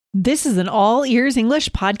This is an All Ears English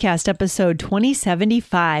podcast episode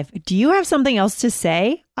 2075. Do you have something else to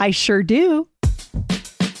say? I sure do.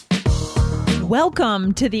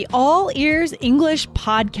 Welcome to the All Ears English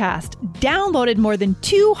podcast, downloaded more than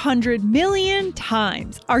 200 million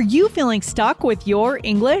times. Are you feeling stuck with your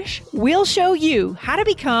English? We'll show you how to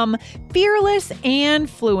become fearless and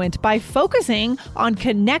fluent by focusing on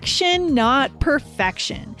connection, not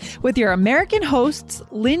perfection. With your American hosts,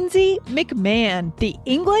 Lindsay McMahon, the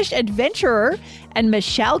English adventurer, and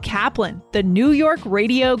Michelle Kaplan, the New York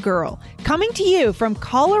radio girl, coming to you from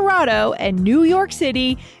Colorado and New York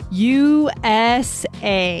City,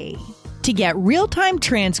 USA. To get real-time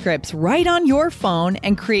transcripts right on your phone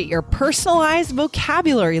and create your personalized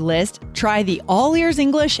vocabulary list, try the All Ears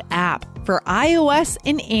English app for iOS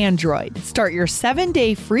and Android. Start your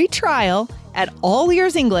 7-day free trial at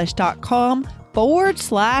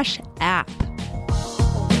allearsenglish.com/app.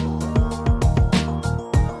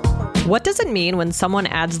 What does it mean when someone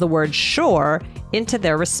adds the word sure into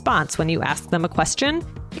their response when you ask them a question?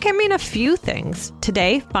 It can mean a few things.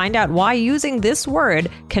 Today, find out why using this word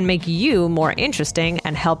can make you more interesting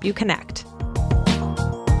and help you connect.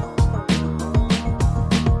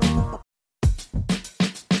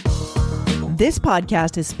 This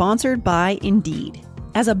podcast is sponsored by Indeed.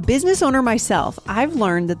 As a business owner myself, I've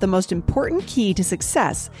learned that the most important key to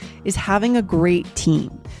success is having a great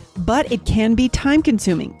team. But it can be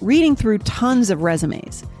time-consuming, reading through tons of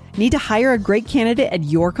resumes. Need to hire a great candidate at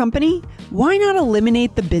your company? Why not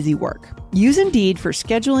eliminate the busy work? Use Indeed for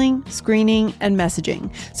scheduling, screening, and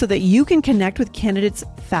messaging so that you can connect with candidates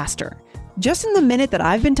faster. Just in the minute that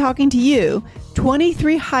I've been talking to you,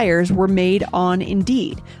 23 hires were made on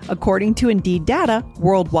Indeed, according to Indeed data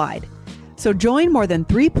worldwide. So join more than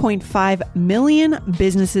 3.5 million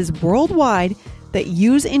businesses worldwide that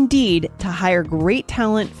use Indeed to hire great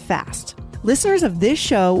talent fast. Listeners of this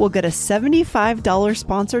show will get a $75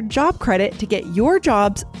 sponsored job credit to get your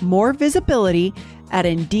jobs more visibility at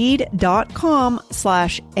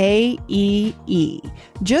Indeed.com/AEE.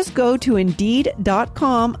 Just go to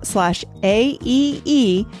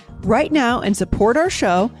Indeed.com/AEE right now and support our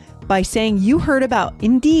show by saying you heard about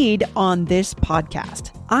Indeed on this podcast.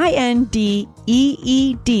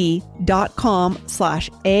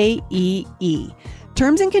 INDEED.com/AEE.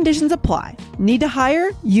 Terms and conditions apply. Need to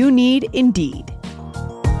hire? You need Indeed.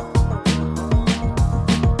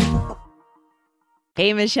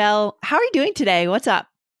 Hey, Michelle. How are you doing today? What's up?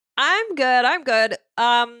 I'm good. I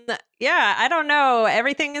don't know.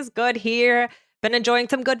 Everything is good here. Been enjoying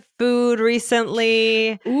some good food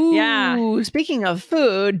recently. Ooh, yeah. Speaking of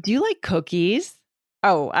food, do you like cookies?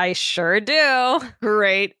 Oh, I sure do.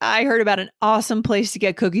 Great. I heard about an awesome place to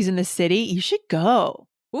get cookies in the city. You should go.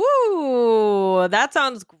 Ooh, that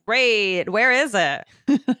sounds great. Where is it?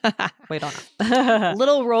 Wait on.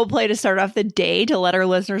 Little role play to start off the day to let our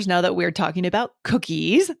listeners know that we're talking about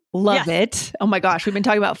cookies. Love it. Oh my gosh, we've been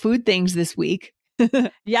talking about food things this week.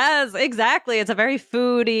 Yes, exactly. It's a very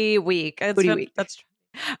foodie week. Foodie week. That's true.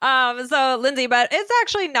 So Lindsay, but it's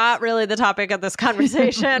actually not really the topic of this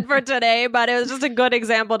conversation for today, but it was just a good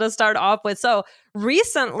example to start off with. So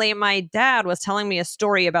recently my dad was telling me a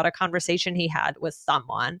story about a conversation he had with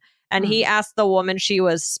someone, and he asked the woman he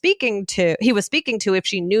was speaking to if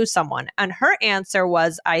she knew someone, and her answer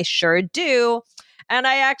was, "I sure do." And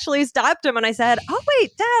I actually stopped him and I said, "Oh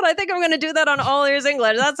wait, Dad, I think I'm going to do that on All Ears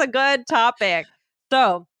English. That's a good topic."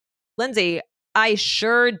 So Lindsay, I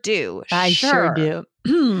sure do. I sure do.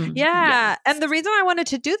 Yeah. Yes. And the reason I wanted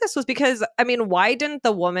to do this was because, why didn't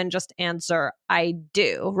the woman just answer, "I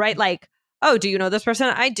do," right? Like, "Oh, do you know this person?"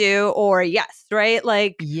 "I do," or "Yes," right?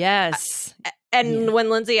 Like, yes. And when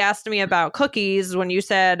Lindsay asked me about cookies, when you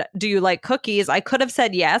said, "Do you like cookies?" I could have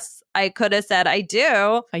said yes. I could have said, "I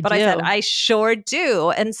do." I said, "I sure do."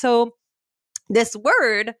 And so this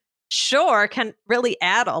word, sure, can really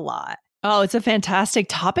add a lot. Oh, it's a fantastic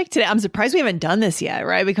topic today. I'm surprised we haven't done this yet,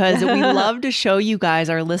 right? Because we love to show you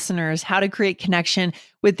guys, our listeners, how to create connection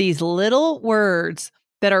with these little words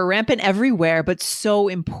that are rampant everywhere, but so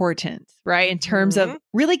important, right? In terms of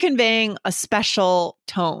really conveying a special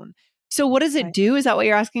tone. So what does it do? Is that what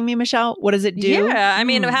you're asking me, Michelle? What does it do? Yeah.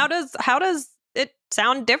 How does it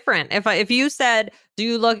sound different? If you said, "Do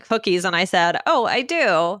you like cookies?" and I said, "Oh, I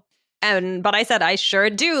do." But I said, "I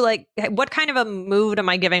sure do." Like, what kind of a mood am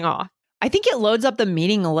I giving off? I think it loads up the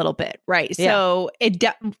meaning a little bit, right? Yeah. So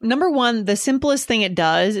number one, the simplest thing it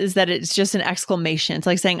does is that it's just an exclamation. It's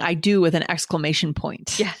like saying "I do" with an exclamation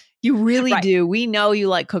point. Yeah. You really do. We know you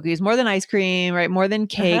like cookies more than ice cream, right? More than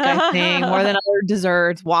cake, I think, more than other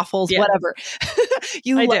desserts, waffles, whatever.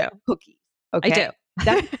 You love cookies. Okay. I do.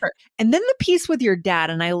 That's her. And then the piece with your dad.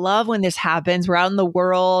 And I love when this happens. We're out in the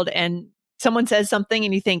world and someone says something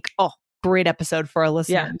and you think, oh, great episode for our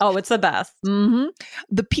listeners. Yeah. Oh, it's the best. Mm-hmm.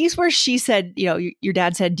 The piece where she said, your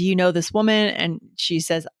dad said, do you know this woman? And she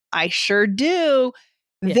says, I sure do.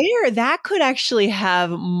 Yeah. That could actually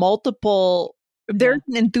have multiple, there's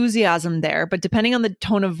an enthusiasm there, but depending on the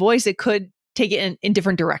tone of voice, it could take it in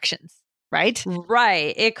different directions. Right?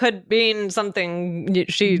 Right. It could mean something.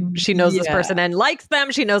 She knows this person and likes them.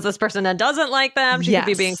 She knows this person and doesn't like them. She could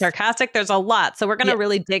be being sarcastic. There's a lot. So we're going to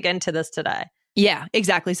really dig into this today. Yeah,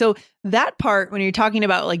 exactly. So that part, when you're talking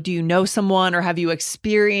about like, do you know someone or have you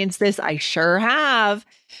experienced this? I sure have.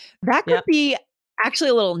 That could be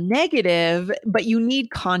actually a little negative, but you need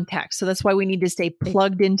context. So that's why we need to stay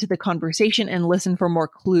plugged into the conversation and listen for more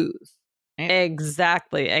clues.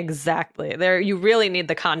 Exactly. There, you really need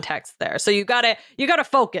the context there. So you gotta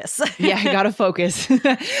focus. Yeah, you gotta focus.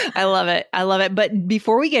 I love it. But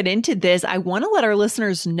before we get into this, I want to let our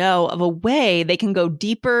listeners know of a way they can go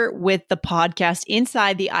deeper with the podcast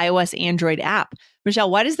inside the iOS Android app. Michelle,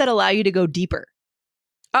 why does that allow you to go deeper?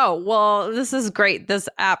 Oh, well, this is great. This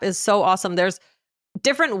app is so awesome. There's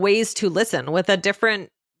different ways to listen with a different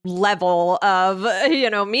level of,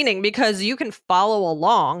 meaning, because you can follow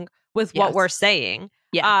along with what we're saying.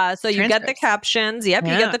 Yeah. So you get the captions. Yep.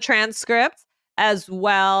 You get the transcripts as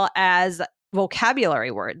well as vocabulary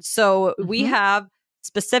words. So we have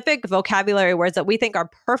specific vocabulary words that we think are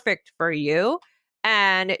perfect for you.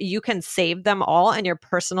 And you can save them all in your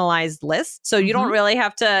personalized list. So you don't really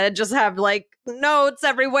have to just have like notes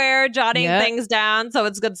everywhere, jotting things down. So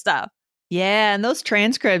it's good stuff. Yeah. And those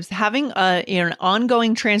transcripts, having an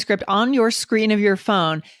ongoing transcript on your screen of your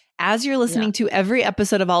phone as you're listening to every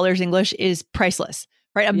episode of All Ears English is priceless,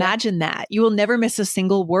 right? Imagine that. You will never miss a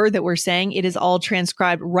single word that we're saying. It is all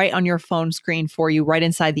transcribed right on your phone screen for you, right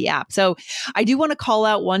inside the app. So I do want to call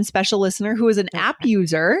out one special listener who is an app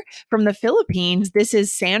user from the Philippines. This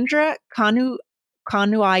is Sandra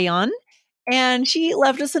Kanuayan. And she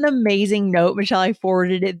left us an amazing note. Michelle, I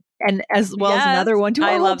forwarded it. And as well as another one to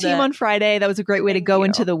our whole team on Friday. That was a great way to go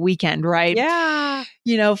into the weekend, right? Yeah.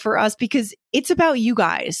 For us, because it's about you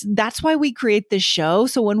guys. That's why we create this show.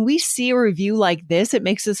 So when we see a review like this, it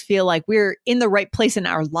makes us feel like we're in the right place in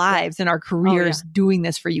our lives and our careers doing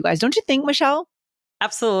this for you guys. Don't you think, Michelle?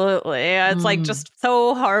 Absolutely. It's like just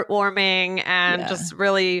so heartwarming and just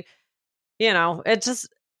really, it just...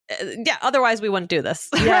 otherwise we wouldn't do this.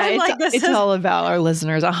 Yeah, it's all about our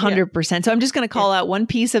listeners, 100%. So I'm just going to call out one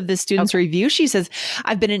piece of this student's review. She says,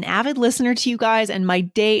 I've been an avid listener to you guys and my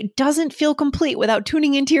day doesn't feel complete without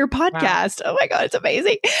tuning into your podcast. Wow. Oh my God, it's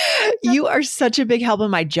amazing. You are such a big help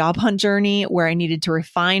in my job hunt journey where I needed to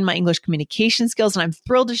refine my English communication skills. And I'm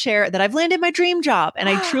thrilled to share that I've landed my dream job. And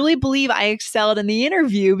I truly believe I excelled in the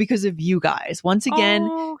interview because of you guys. Once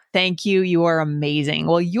again, thank you. You are amazing.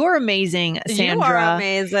 Well, you're amazing, Sandra. You are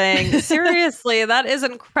amazing. Seriously, that is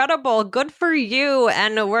incredible. Good for you.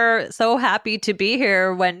 And we're so happy to be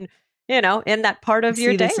here when, in that part of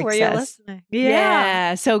your day where you're listening.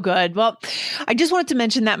 Yeah, so good. Well, I just wanted to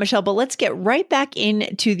mention that, Michelle, but let's get right back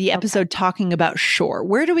into the episode talking about Sure.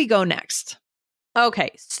 Where do we go next? Okay,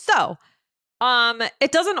 so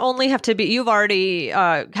it doesn't only have to be, you've already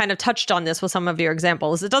kind of touched on this with some of your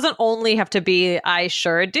examples. It doesn't only have to be, I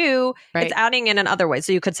sure do. Right. It's adding in another way.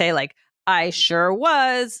 So you could say like, I sure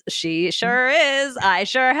was, she sure is, I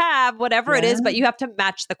sure have, whatever it is, but you have to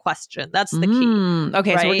match the question. That's the key.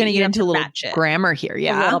 Okay, right? So we're going to get into a little grammar here.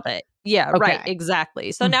 Yeah. A little bit. Yeah, right.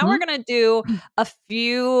 Exactly. So now we're going to do a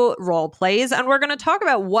few role plays and we're going to talk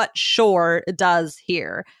about what sure does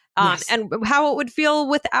here and how it would feel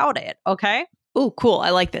without it. Okay. Oh, cool.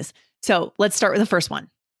 I like this. So let's start with the first one.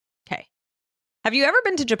 Okay. Have you ever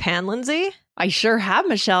been to Japan, Lindsay? I sure have,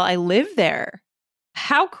 Michelle. I live there.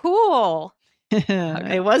 How cool.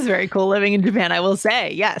 It was very cool living in Japan, I will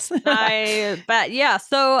say. Yes. I bet. Yeah.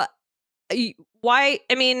 So why?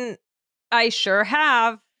 I mean, I sure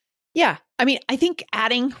have. Yeah. I mean, I think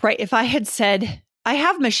adding, right, if I had said, I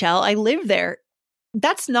have, Michelle, I live there,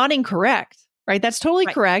 that's not incorrect, right? That's totally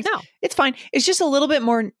correct. No. It's fine. It's just a little bit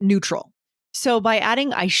more neutral. So by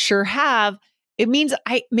adding, I sure have, it means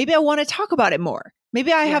maybe I want to talk about it more.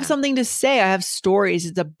 Maybe I have something to say. I have stories.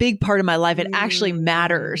 It's a big part of my life. It actually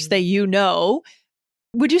matters that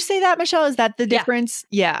Would you say that, Michelle? Is that the difference?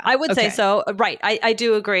 Yeah. I would say so. Right. I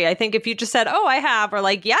do agree. I think if you just said, oh, I have, or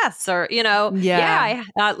like, yes, or, it's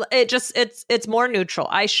more neutral.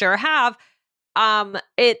 I sure have.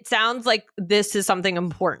 It sounds like this is something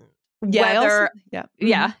important. whether,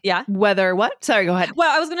 yeah. Whether what? Sorry, go ahead. Well,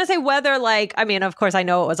 I was going to say whether, like, I mean, of course, I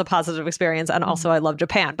know it was a positive experience, and also I love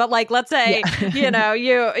Japan. But like, let's say,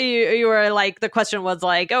 you were like, the question was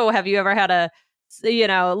like, oh, have you ever had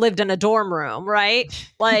lived in a dorm room,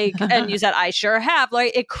 right? Like, and you said, I sure have.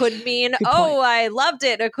 Like, it could mean, I loved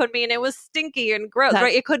it. It could mean it was stinky and gross,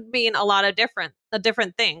 right? It could mean a lot of different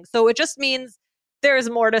things. So it just means there's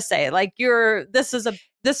more to say. Like, this was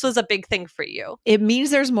a big thing for you. It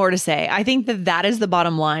means there's more to say. I think that is the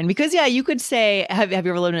bottom line, because you could say, have you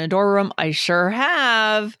ever lived in a dorm room? I sure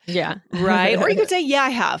have. Yeah. Right. Or you could say, yeah, I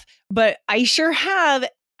have, but I sure have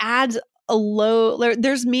adds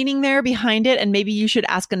there's meaning there behind it. And maybe you should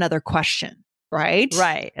ask another question. Right.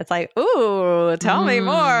 Right. It's like, ooh, tell me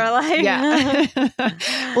more. Like, yeah.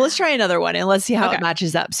 Well, let's try another one and let's see how it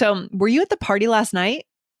matches up. So were you at the party last night?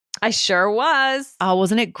 I sure was. Oh,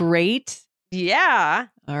 wasn't it great? Yeah.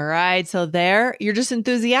 All right. So you're just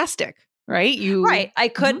enthusiastic, right? Right.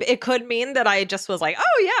 It could mean that I just was like,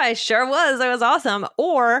 oh yeah, I sure was. It was awesome.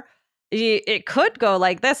 Or it could go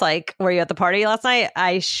like this, like, were you at the party last night?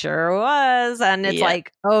 I sure was. And it's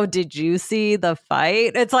like, oh, did you see the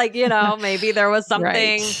fight? It's like, maybe there was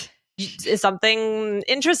something something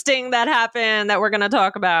interesting that happened that we're going to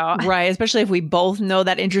talk about. Right. Especially if we both know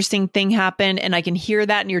that interesting thing happened and I can hear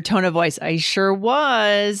that in your tone of voice. I sure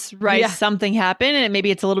was. Right. Yeah. Something happened and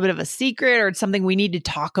maybe it's a little bit of a secret or it's something we need to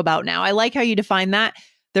talk about now. I like how you define that.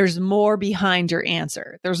 There's more behind your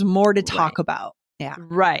answer. There's more to talk about. Yeah.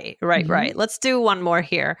 Right. Let's do one more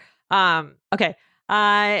here. Okay.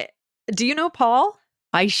 Do you know Paul?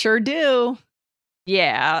 I sure do.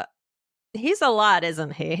 Yeah. He's a lot,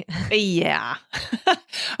 isn't he? Yeah.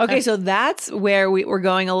 Okay. So that's where we're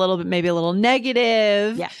going a little bit, maybe a little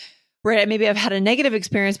negative. Yeah. Right. Maybe I've had a negative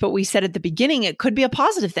experience, but we said at the beginning, it could be a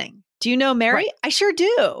positive thing. Do you know Mary? Right. I sure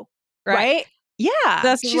do. Right. Yeah.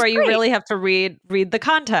 This is where you really have to read the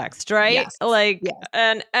context, right? Yes. Like,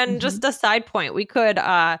 yes. And just a side point, we could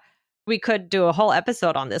do a whole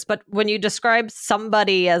episode on this, but when you describe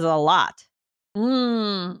somebody as a lot.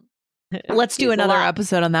 Let's do another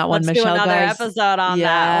episode on that one, Michelle. Let's do another episode on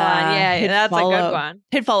that one. Yeah, that's follow. A good one.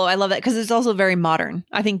 Hit follow. I love that because it's also very modern.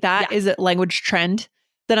 I think that is a language trend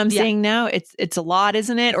that I'm seeing now. It's a lot,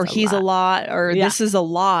 isn't it? Or he's a lot, or this is a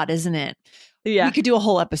lot, isn't it? Yeah. We could do a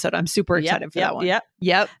whole episode. I'm super excited for that one.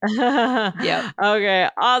 Yep. Okay,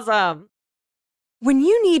 awesome. When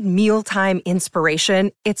you need mealtime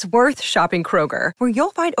inspiration, it's worth shopping Kroger, where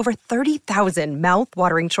you'll find over 30,000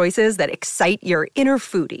 mouth-watering choices that excite your inner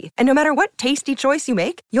foodie. And no matter what tasty choice you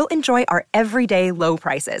make, you'll enjoy our everyday low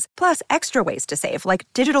prices, plus extra ways to save, like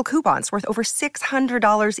digital coupons worth over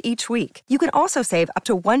 $600 each week. You can also save up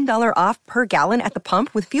to $1 off per gallon at the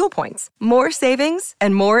pump with fuel points. More savings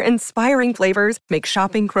and more inspiring flavors make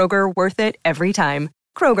shopping Kroger worth it every time.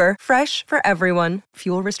 Kroger, fresh for everyone.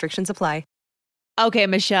 Fuel restrictions apply. Okay,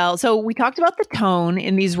 Michelle. So we talked about the tone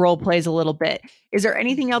in these role plays a little bit. Is there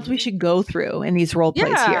anything else we should go through in these role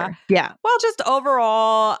plays here? Yeah. Well, just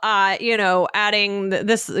overall, adding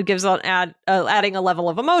this gives adding a level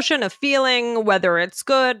of emotion, of feeling, whether it's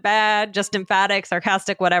good, bad, just emphatic,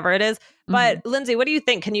 sarcastic, whatever it is. But Lindsay, what do you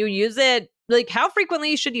think? Can you use it? Like, how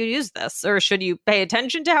frequently should you use this? Or should you pay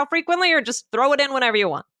attention to how frequently, or just throw it in whenever you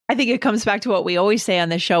want? I think it comes back to what we always say on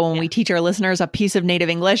this show when we teach our listeners a piece of native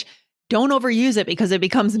English. Don't overuse it because it'd be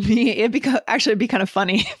kind of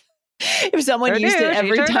funny if someone used it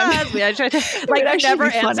every time. I never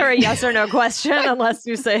answer a yes or no question unless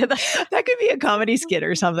you say that. That could be a comedy skit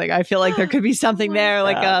or something. I feel like there could be something there,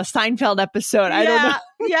 like a Seinfeld episode. I don't know.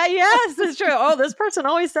 Yes, it's true. Oh, this person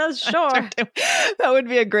always says sure. That would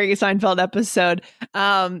be a great Seinfeld episode.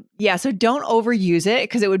 So don't overuse it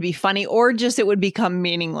because it would be funny, or just it would become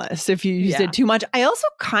meaningless if you used it too much. I also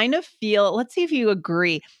kind of feel, let's see if you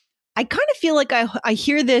agree, I kind of feel like I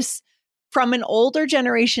hear this from an older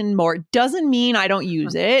generation more. Doesn't mean I don't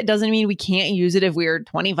use it. Doesn't mean we can't use it if we're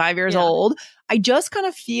 25 years old. I just kind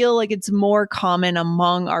of feel like it's more common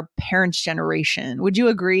among our parents' generation. Would you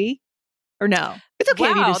agree? Or no? It's okay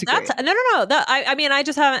if you disagree. No.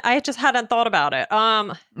 I just hadn't thought about it.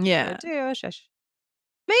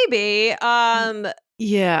 Maybe.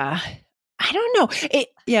 Yeah. I don't know.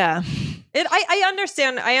 I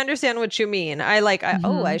understand what you mean.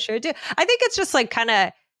 I sure do. I think it's just like kind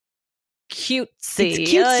of cutesy.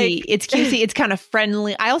 It's cutesy. It's cutesy. It's kind of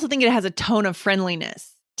friendly. I also think it has a tone of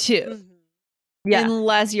friendliness too. Yeah.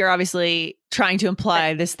 Unless you're obviously trying to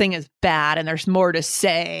imply this thing is bad and there's more to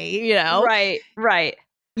say, Right.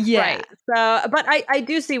 Yeah. Right. So, but I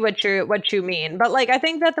do see what you mean. But like, I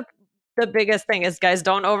think that the biggest thing is, guys,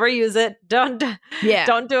 don't overuse it. Don't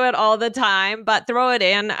do it all the time, but throw it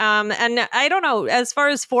in. And I don't know, as far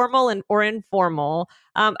as formal or informal,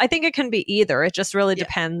 I think it can be either. It just really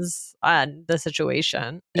depends on the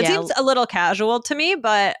situation. It seems a little casual to me,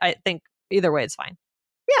 but I think either way, it's fine.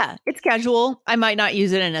 Yeah, it's casual. I might not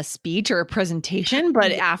use it in a speech or a presentation,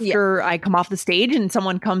 but after I come off the stage and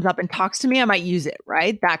someone comes up and talks to me, I might use it,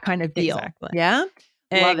 right? That kind of deal. Exactly. Yeah?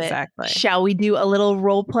 Love exactly. It. Shall we do a little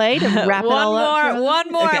role play to wrap it all up?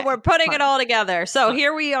 One more. Okay. We're putting it all together. So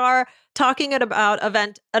here we are talking about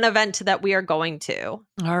an event that we are going to.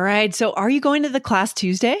 All right. So are you going to the class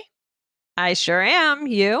Tuesday? I sure am.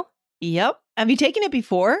 You? Yep. Have you taken it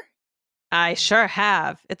before? I sure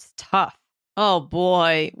have. It's tough. Oh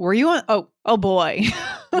boy. Were you on? Oh boy.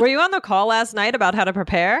 Were you on the call last night about how to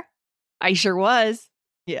prepare? I sure was.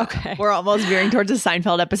 Yeah. Okay. We're almost veering towards a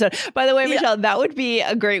Seinfeld episode. By the way, Michelle, that would be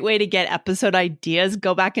a great way to get episode ideas.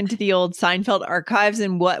 Go back into the old Seinfeld archives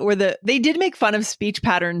and they did make fun of speech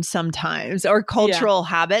patterns sometimes or cultural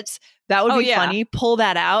habits. That would be funny. Pull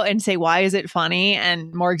that out and say, why is it funny?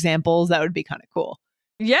 And more examples. That would be kind of cool.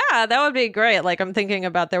 Yeah, that would be great. Like I'm thinking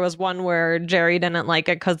about, there was one where Jerry didn't like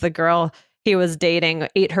it because the girl he was dating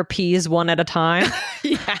ate her peas one at a time.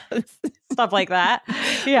 Yes. Stuff like that.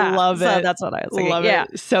 Yeah. Love it. So that's what I was thinking. Love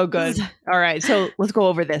it. So good. All right. So let's go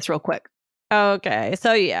over this real quick. Okay. So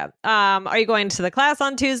are you going to the class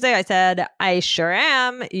on Tuesday? I said, I sure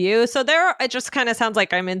am. You? So it just kind of sounds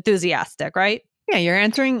like I'm enthusiastic, right? Yeah. You're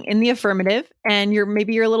answering in the affirmative and you're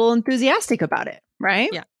a little enthusiastic about it, right?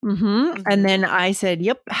 Yeah. Mm-hmm. And then I said,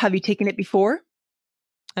 yep. Have you taken it before?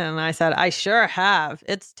 And I said, I sure have.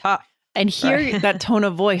 It's tough. And here, that tone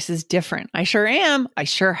of voice is different. I sure am. I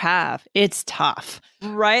sure have. It's tough.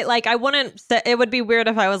 Right? Like I wouldn't say, it would be weird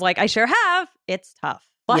if I was like, I sure have. It's tough.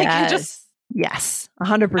 Like yes,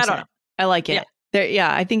 100%. I like it.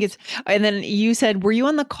 Yeah. I think it's, and then you said, were you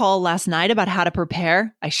on the call last night about how to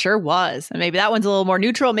prepare? I sure was. And maybe that one's a little more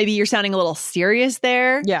neutral. Maybe you're sounding a little serious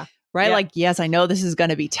there. Yeah. Right? Yeah. Like, yes, I know this is going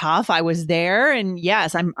to be tough. I was there and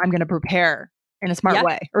yes, I'm going to prepare in a smart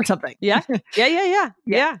way or something. Yeah,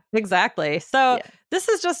 exactly. So this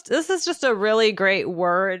is just a really great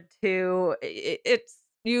word to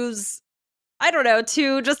use. I don't know,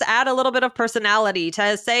 to just add a little bit of personality,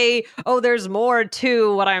 to say, oh, there's more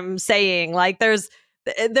to what I'm saying. Like there's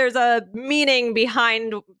a meaning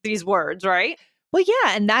behind these words, right? Well,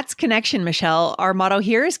 yeah. And that's connection, Michelle. Our motto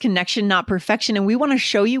here is connection, not perfection. And we want to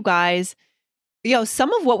show you guys,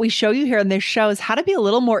 some of what we show you here on this show is how to be a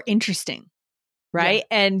little more interesting. Right.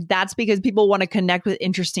 Yeah. And that's because people want to connect with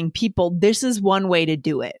interesting people. This is one way to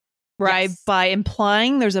do it. Right. Yes. By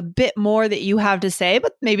implying there's a bit more that you have to say,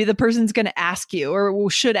 but maybe the person's going to ask you or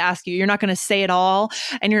should ask you. You're not going to say it all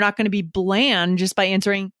and you're not going to be bland just by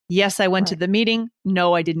answering, yes, I went to the meeting.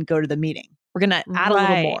 No, I didn't go to the meeting. We're going to add a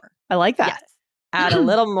little more. I like that. Yes. Add a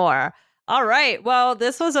little more. All right. Well,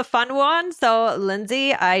 this was a fun one. So,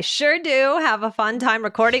 Lindsay, I sure do have a fun time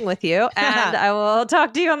recording with you. And I will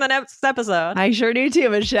talk to you on the next episode. I sure do too,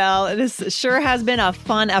 Michelle. This sure has been a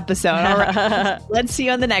fun episode. All right. Let's see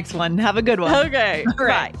you on the next one. Have a good one. Okay. All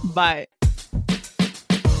right. Bye.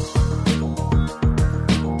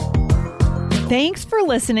 Thanks for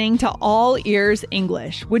listening to All Ears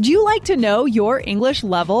English. Would you like to know your English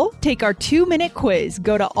level? Take our 2-minute quiz.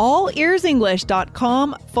 Go to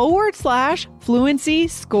allearsenglish.com/fluency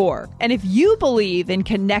score. And if you believe in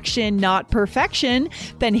connection, not perfection,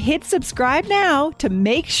 then hit subscribe now to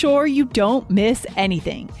make sure you don't miss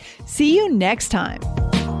anything. See you next time.